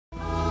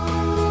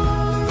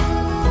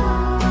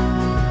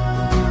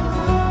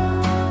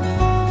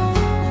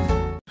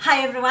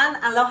Hi everyone,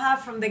 aloha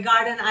from the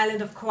garden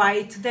island of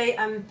Kauai. Today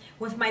I'm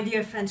with my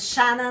dear friend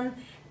Shannon,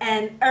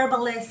 an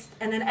herbalist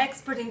and an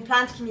expert in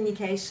plant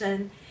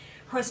communication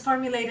who has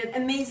formulated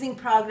amazing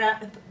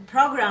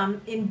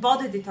program in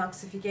body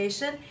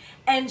detoxification,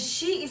 and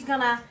she is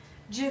gonna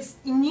just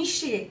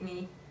initiate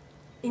me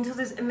into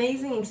this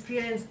amazing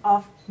experience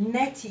of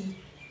NETI,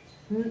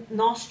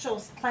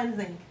 nostrils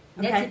cleansing.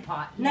 Okay? NETI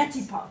pot. Yes.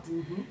 NETI pot.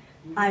 Mm-hmm.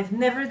 I've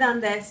never done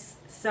this,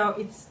 so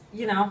it's,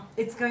 you know,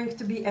 it's going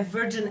to be a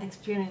virgin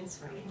experience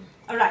for me.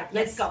 All right,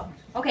 let's go.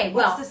 Okay,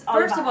 well,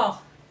 first of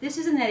all, this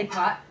is a neti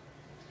pot,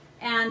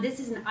 and this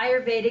is an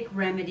Ayurvedic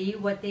remedy.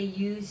 What they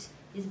use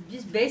is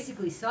just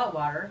basically salt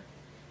water,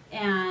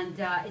 and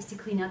it's to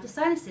clean out the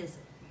sinuses.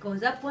 It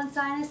goes up one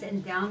sinus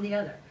and down the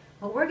other.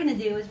 What we're going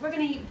to do is we're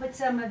going to put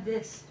some of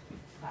this,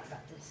 what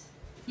about this,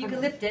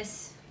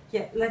 eucalyptus.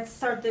 Yeah, let's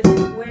start this.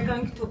 We're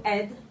going to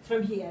add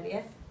from here,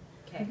 yes?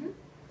 Okay. Mm-hmm.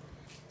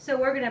 So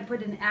we're going to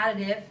put an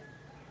additive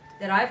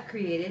that I've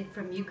created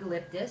from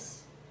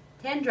eucalyptus,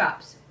 10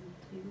 drops.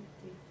 1, 2,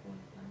 3, 4,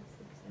 5,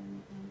 6,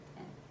 7, 8, 9,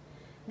 10.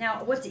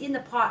 Now, what's in the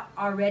pot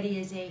already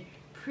is a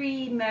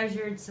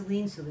pre-measured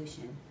saline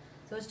solution.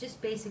 So it's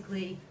just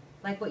basically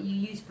like what you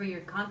use for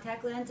your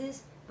contact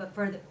lenses, but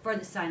for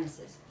the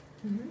sinuses.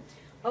 Mm-hmm.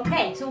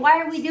 Okay, so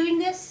why are we doing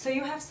this? So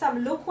you have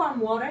some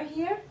lukewarm water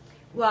here.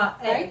 Well,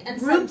 right?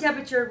 And room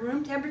temperature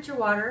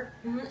water,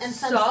 and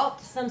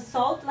salt. Some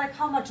salt, like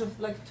how much of,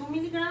 like 2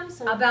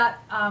 milligrams? Or? About,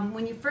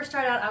 when you first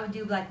start out, I would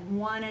do like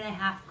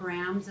 1.5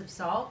 grams of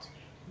salt.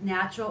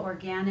 Natural,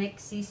 organic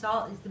sea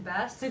salt is the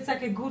best. So it's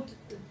like a good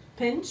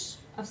pinch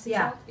of sea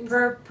salt?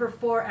 Per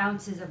 4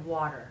 ounces of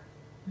water.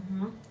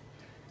 Mm-hmm.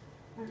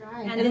 All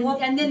right.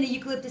 And then the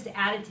eucalyptus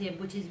additive,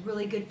 which is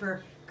really good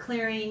for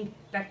clearing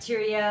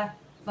bacteria,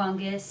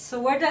 fungus.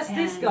 So where does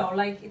this go?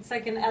 Like, it's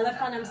like an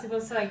elephant. I'm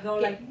supposed to like go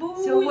like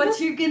boo. So what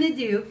you're gonna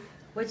do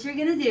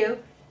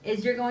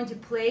is you're going to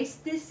place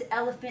this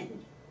elephant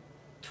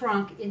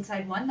trunk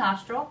inside one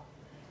nostril,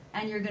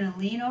 and you're gonna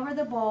lean over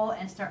the bowl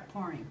and start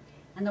pouring.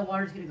 And the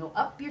water's gonna go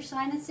up your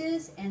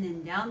sinuses and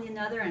then down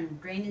another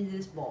and drain into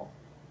this bowl.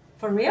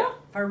 For real?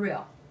 For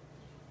real.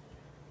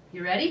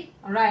 You ready?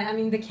 All right. I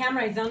mean, the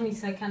camera is on me,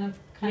 so I kind of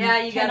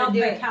you cannot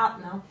do back it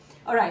out now.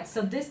 All right.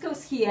 So this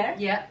goes here.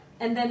 Yep.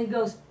 And then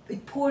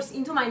it pours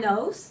into my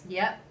nose.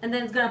 Yep. And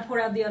then it's gonna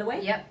pour out the other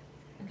way. Yep.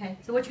 Okay.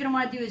 So what you're gonna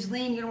want to do is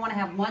lean. You're gonna want to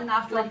have one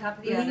nostril on top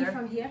of the lean other.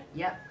 From here.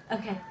 Yep.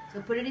 Okay.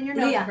 So put it in your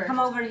nose first. Come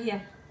over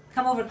here.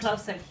 Come over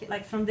closer,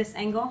 like from this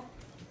angle,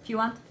 if you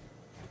want.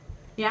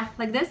 Yeah,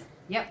 like this.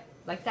 Yep,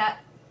 like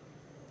that.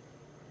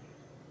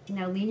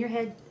 Now lean your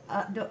head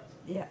up.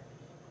 Yeah.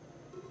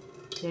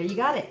 There you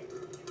got it.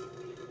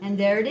 And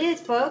there it is,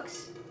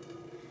 folks.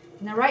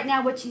 Now right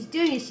now what she's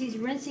doing is she's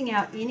rinsing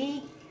out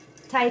any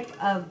type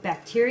of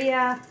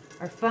bacteria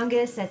or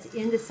fungus that's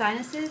in the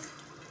sinuses.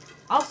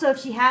 Also, if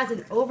she has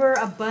an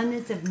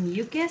overabundance of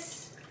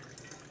mucus,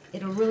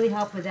 it'll really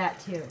help with that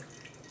too.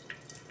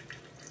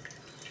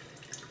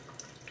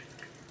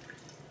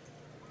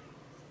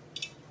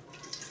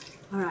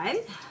 All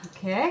right.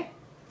 Okay.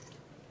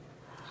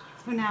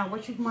 So now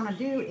what you want to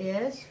do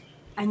is,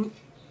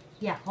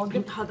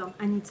 hold on.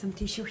 I need some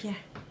tissue here.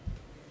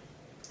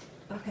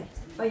 Okay.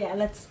 Oh yeah,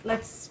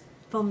 let's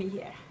pull me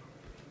here.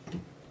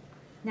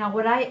 Now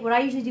what I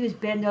usually do is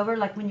bend over,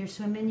 like when you're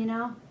swimming, you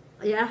know.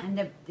 Yeah. And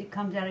it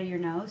comes out of your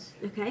nose.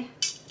 Okay.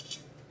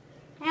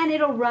 And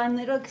it'll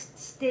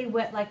stay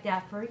wet like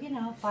that for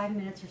 5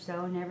 minutes or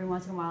so, and every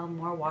once in a while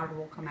more water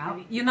will come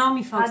out. You know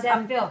me, folks. How'd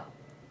that feel?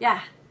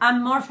 Yeah,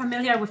 I'm more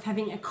familiar with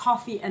having a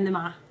coffee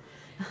enema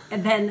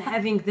than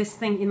having this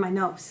thing in my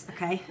nose.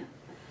 Okay.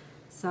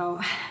 So.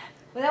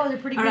 Well, that was a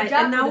pretty good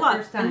job. And now for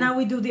the first time. And now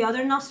we do the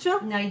other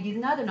nostril? Now you do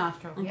another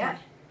nostril. Okay. Yeah.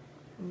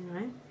 All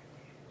right.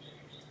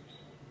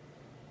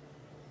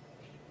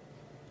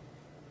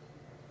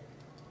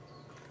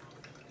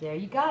 There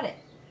you got it.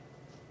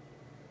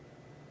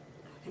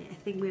 Okay, I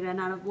think we ran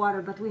out of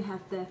water, but we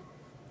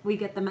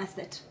get the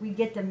message. We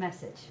get the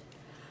message.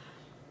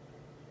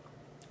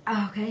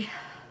 Okay.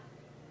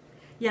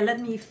 Yeah, let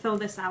me fill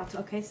this out,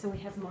 okay? So we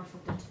have more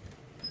footage.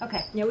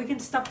 Okay. Yeah, we can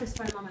stop this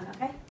for a moment,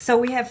 okay? So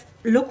we have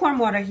lukewarm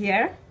water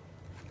here,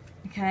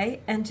 okay?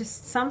 And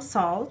just some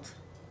salt.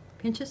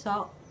 Pinch of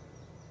salt.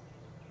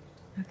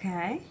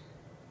 Okay.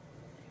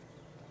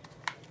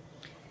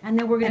 And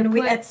then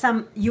we add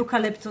some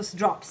eucalyptus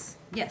drops.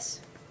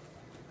 Yes.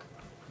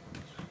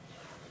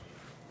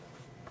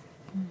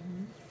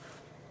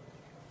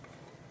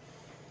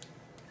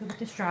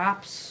 Eucalyptus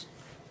drops.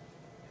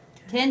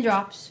 10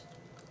 drops.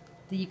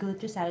 The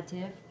eucalyptus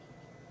additive.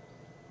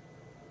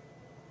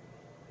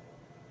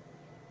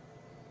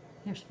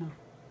 Here, smell.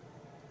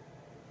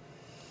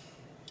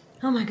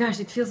 Oh my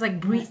gosh, it feels like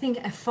breathing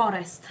a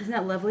forest. Isn't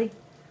that lovely?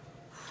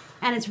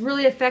 And it's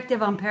really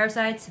effective on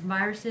parasites,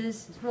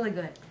 viruses. It's really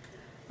good.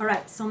 All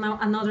right, so now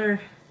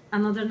another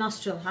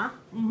nostril, huh?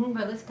 Mm-hmm,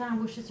 but let's kind of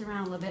whoosh this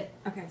around a little bit.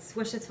 Okay,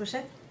 swish it, swish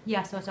it.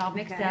 Yeah, so it's all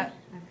mixed up.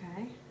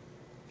 Okay.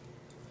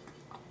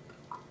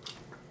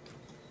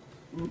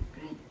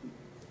 Okay.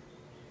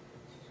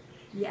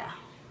 Yeah.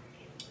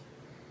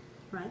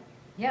 Right?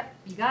 Yep,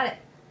 you got it.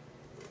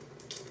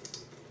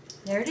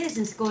 There it is.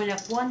 It's going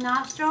up one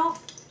nostril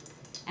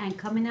and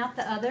coming out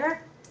the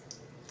other.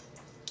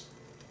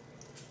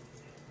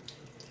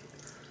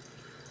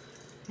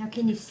 Now,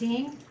 can you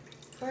sing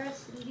for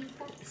us, Edie?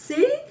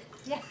 See?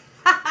 Yeah.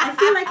 I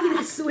feel like in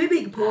a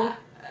swimming pool.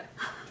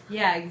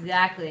 Yeah,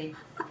 exactly.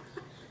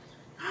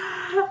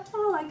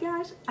 Oh my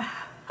gosh.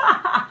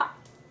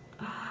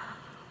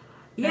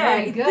 Yeah,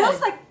 Very it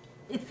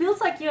good.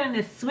 feels like you're in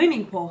a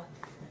swimming pool.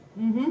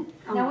 Mm-hmm.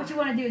 Oh. Now, what you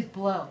want to do is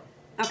blow.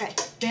 Okay.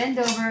 Bend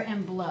over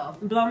and blow.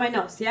 Blow my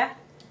nose, yeah?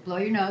 Blow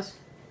your nose.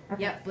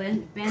 Okay. Yep,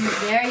 bend it.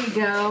 There you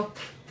go.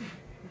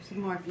 There's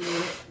some more if you need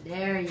it.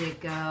 There you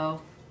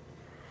go.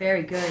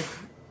 Very good.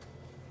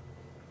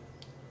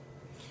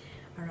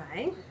 All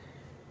right.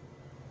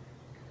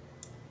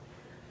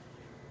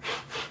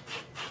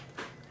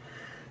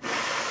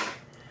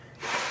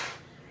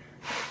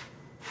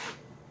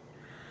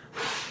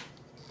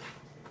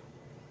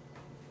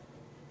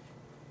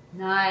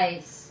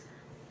 Nice.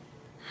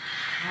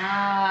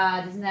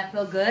 Ah, doesn't that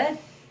feel good?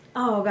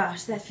 Oh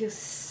gosh, that feels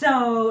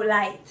so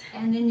light.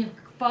 And then you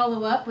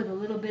follow up with a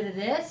little bit of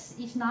this,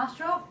 each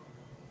nostril.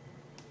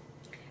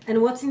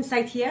 And what's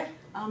inside here?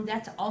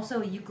 That's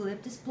also a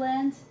eucalyptus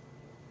blend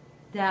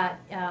that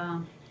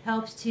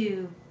helps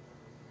to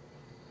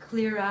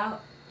clear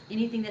out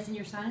anything that's in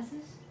your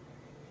sinuses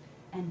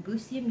and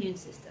boost the immune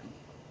system.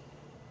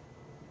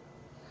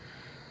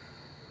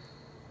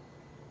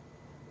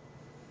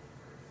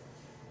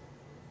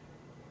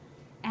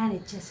 And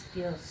it just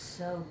feels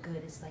so good.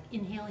 It's like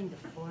inhaling the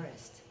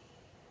forest.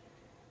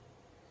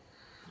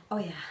 Oh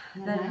yeah,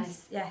 Isn't very that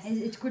nice. Yes.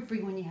 It's good for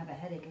you when you have a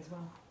headache as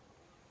well.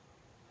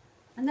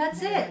 And that's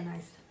Very it.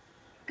 nice.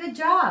 Good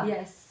job.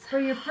 Yes. For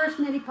your first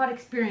neti pot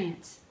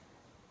experience.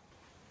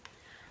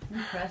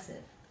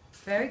 Impressive.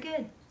 Very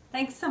good.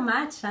 Thanks so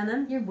much,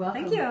 Shannon. You're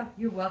welcome. Thank you.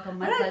 You're welcome.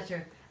 My All right.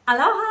 pleasure.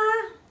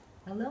 Aloha.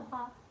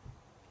 Aloha.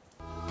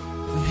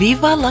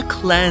 Viva la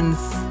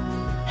Cleanse,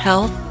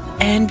 Health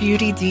and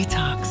Beauty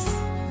Detox.